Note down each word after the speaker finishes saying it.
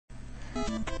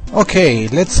Okay,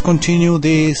 let's continue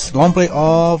this long play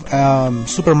of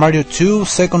Super Mario 2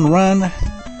 second run,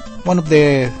 one of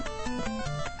the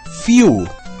few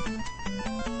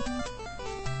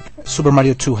Super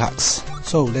Mario 2 hacks.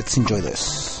 So let's enjoy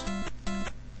this.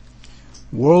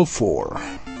 World 4.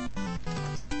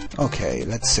 Okay,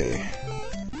 let's see.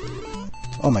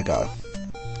 Oh my god.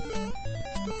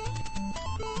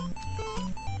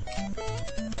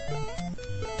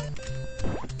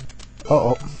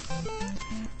 Uh oh.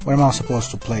 Where am I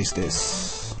supposed to place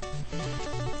this?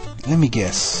 Let me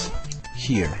guess.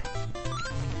 Here.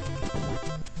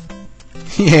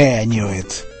 Yeah, I knew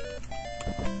it.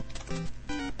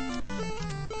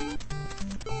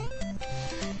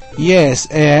 Yes,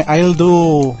 I'll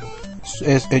do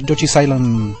Yoshi's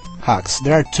Island hacks.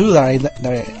 There are two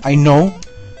that I know.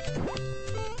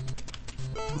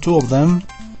 Two of them.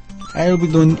 I'll be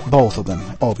doing both of them,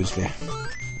 obviously.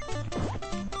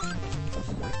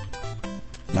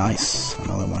 Nice,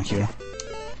 another one here.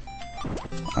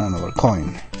 Another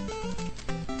coin.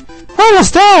 What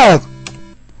was that?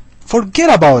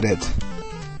 Forget about it.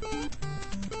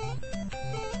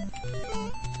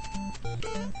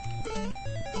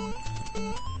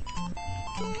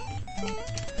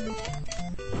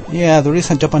 Yeah, there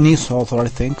is a Japanese author, I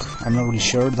think. I'm not really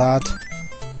sure that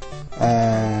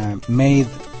made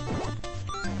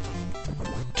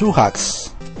two hacks.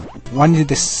 One is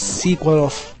the sequel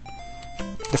of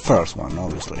the first one,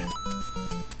 obviously.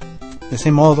 The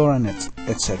same author and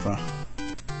etc.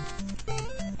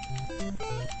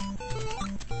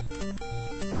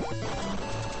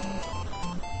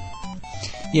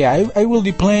 Yeah, I will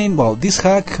be playing, well, this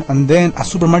hack and then a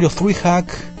Super Mario 3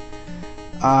 hack,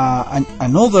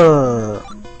 another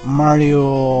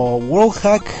Mario World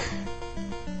hack.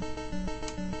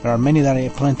 There are many that I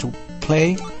plan to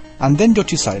play, and then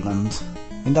Yoshi's Island,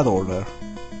 in that order.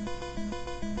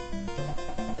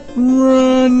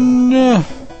 Run!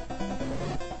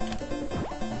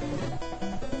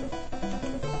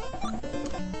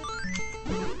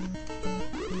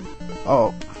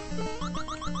 Oh.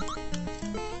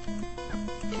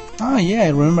 Ah, yeah, I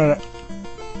remember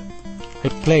I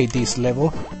played this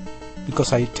level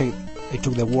because I took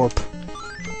the warp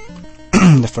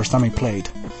the first time I played.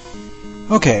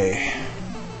 Okay.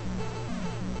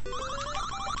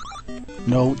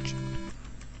 No.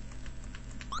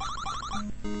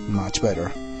 Much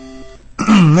better.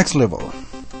 Next level.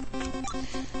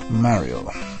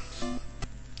 Mario.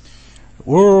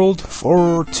 World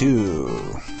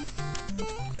 4-2.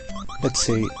 Let's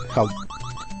see how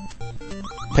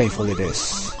painful it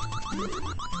is.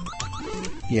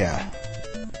 Yeah.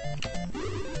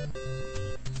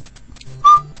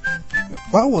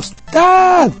 What was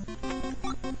that?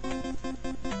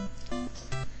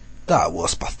 That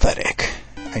was pathetic.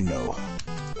 I know.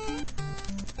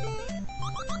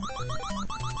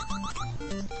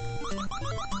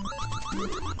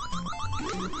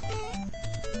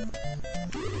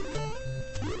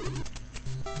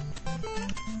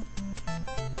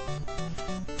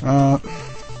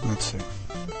 Let's see.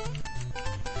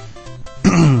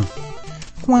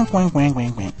 Quack, quack, quack,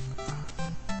 quack, quack.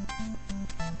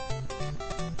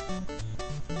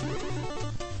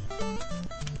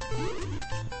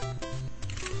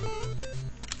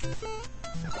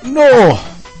 No!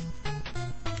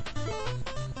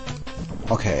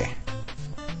 Okay.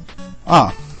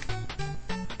 Ah.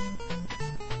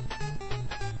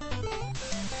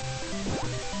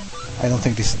 I don't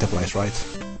think this is the place, right?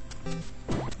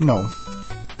 No.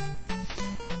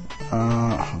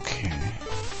 Okay.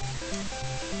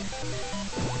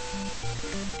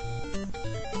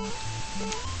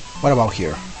 What about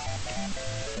here?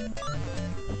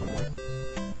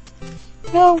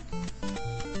 No.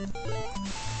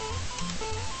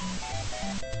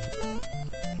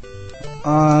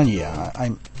 Yeah,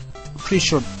 I'm pretty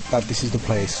sure that this is the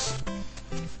place.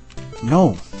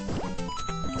 No.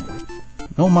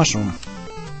 No mushroom.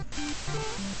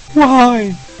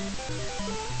 Why?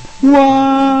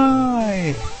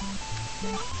 Why?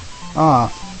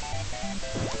 Ah.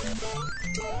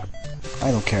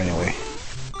 I don't care anyway.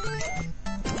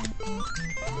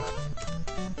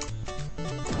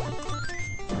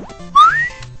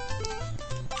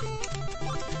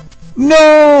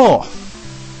 No!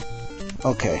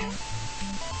 Okay.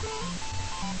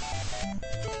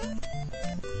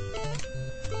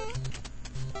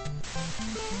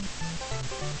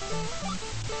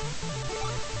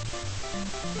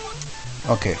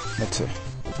 Okay, let's see.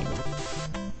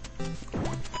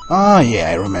 Ah, yeah,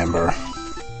 I remember.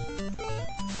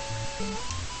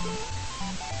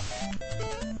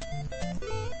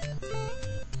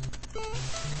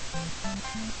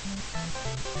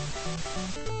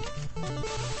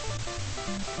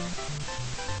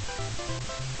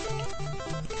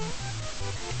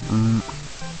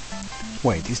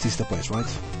 Wait, is this the place, right?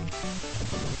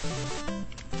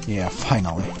 Yeah,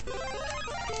 finally.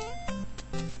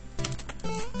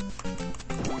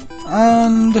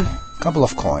 And a couple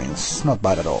of coins, not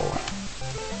bad at all.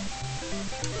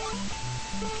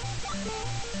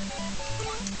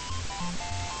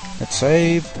 Let's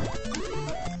save.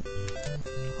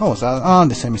 Oh, so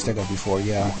the same mistake as before,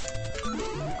 yeah.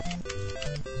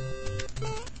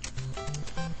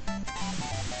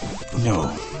 No.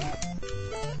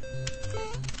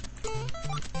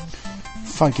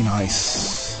 Fucking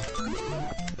nice.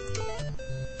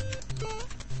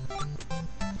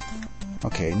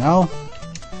 Okay, now...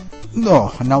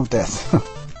 No, now death.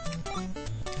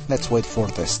 Let's wait for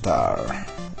the star.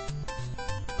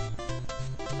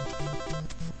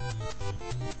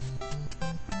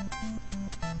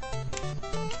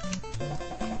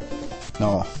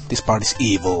 No, this part is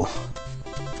evil.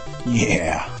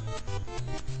 Yeah.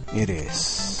 It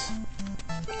is.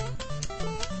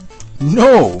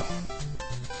 No!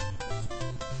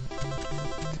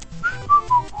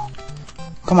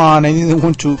 Come on, I didn't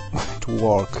want to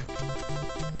work.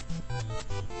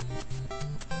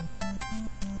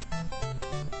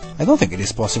 I don't think it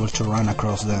is possible to run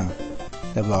across the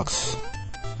blocks.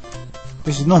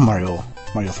 This is not Mario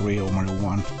 3 or Mario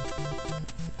 1.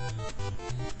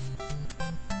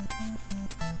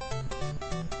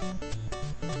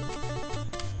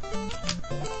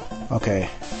 Okay.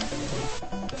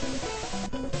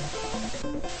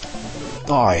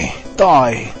 Die!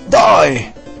 Die!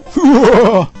 Die!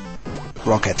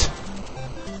 Rocket.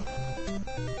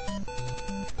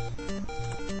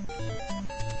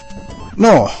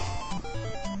 No!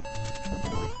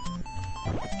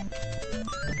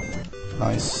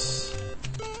 Nice.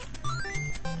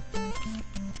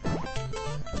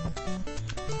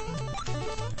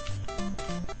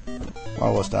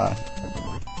 What was that?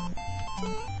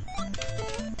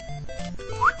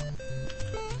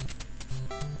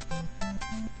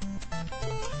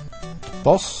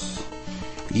 Boss?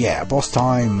 Yeah, boss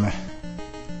time.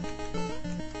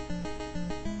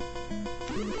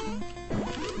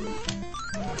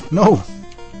 No!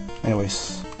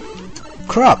 Anyways.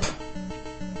 Crap!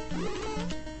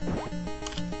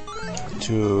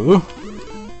 2.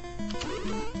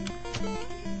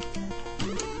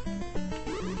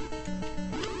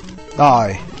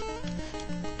 Die!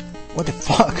 What the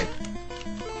fuck?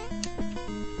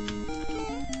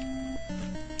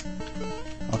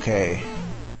 Okay.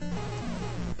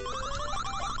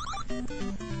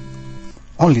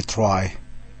 Only try.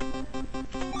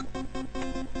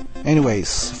 Anyways,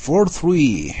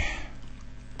 4-3.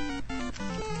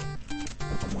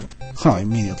 Huh,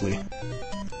 immediately.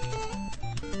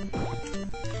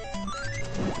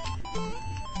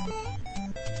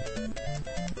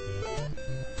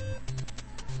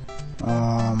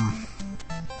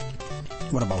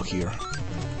 What about here?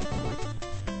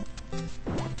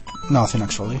 Nothing,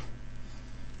 actually.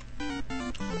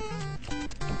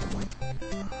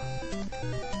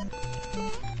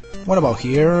 What about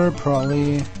here?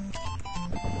 Probably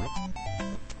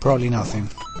nothing.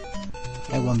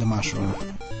 I want the mushroom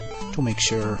to make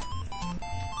sure.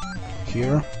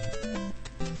 Here?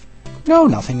 No,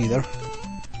 nothing either.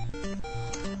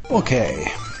 Okay.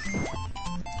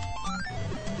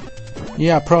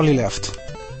 Yeah, probably left.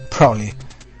 Probably.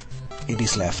 It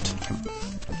is left.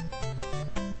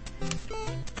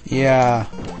 Yeah.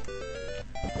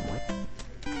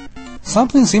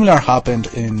 Something similar happened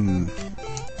in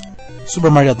Super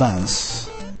Mario Advance.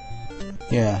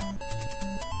 Yeah.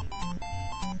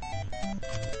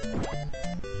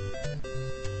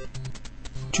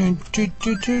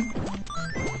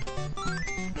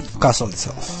 Castle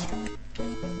itself.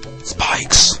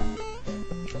 Spikes!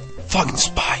 Fucking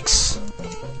spikes!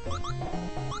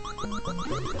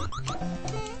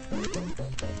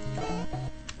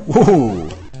 Whoa!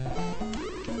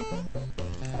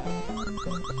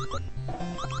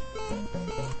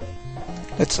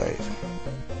 Let's save.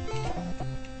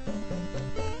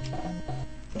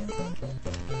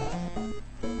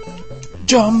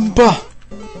 Jump!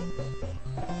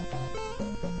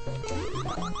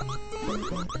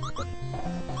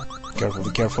 Careful,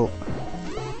 be careful.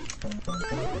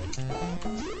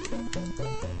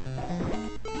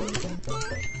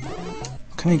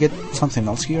 Can I get something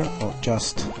else here? Or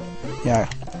just... yeah,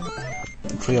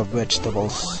 a tree of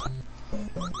vegetables.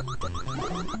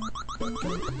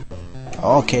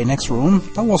 Okay, next room.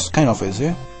 That was kind of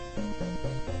easy.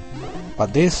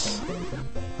 But this...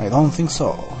 I don't think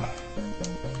so.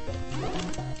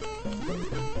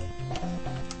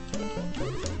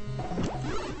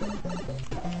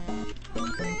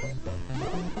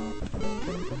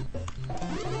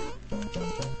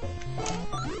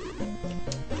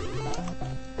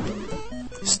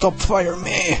 Stop firing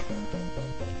me!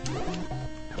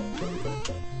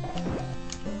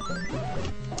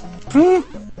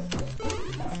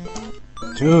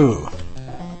 Two.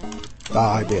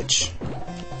 Die, bitch.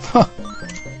 Huh.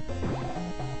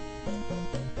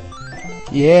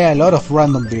 Yeah, a lot of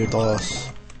random beardos.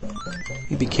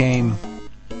 He became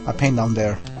a pain down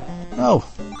there. No.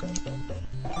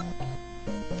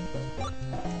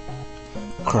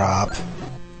 Crap.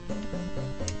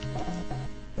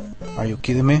 Are you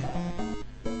kidding me?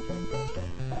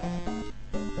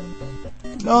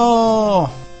 No!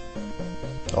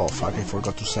 Oh fuck, I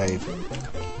forgot to save.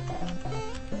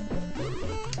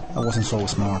 I wasn't so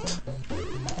smart.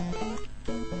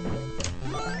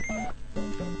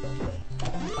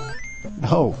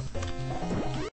 No.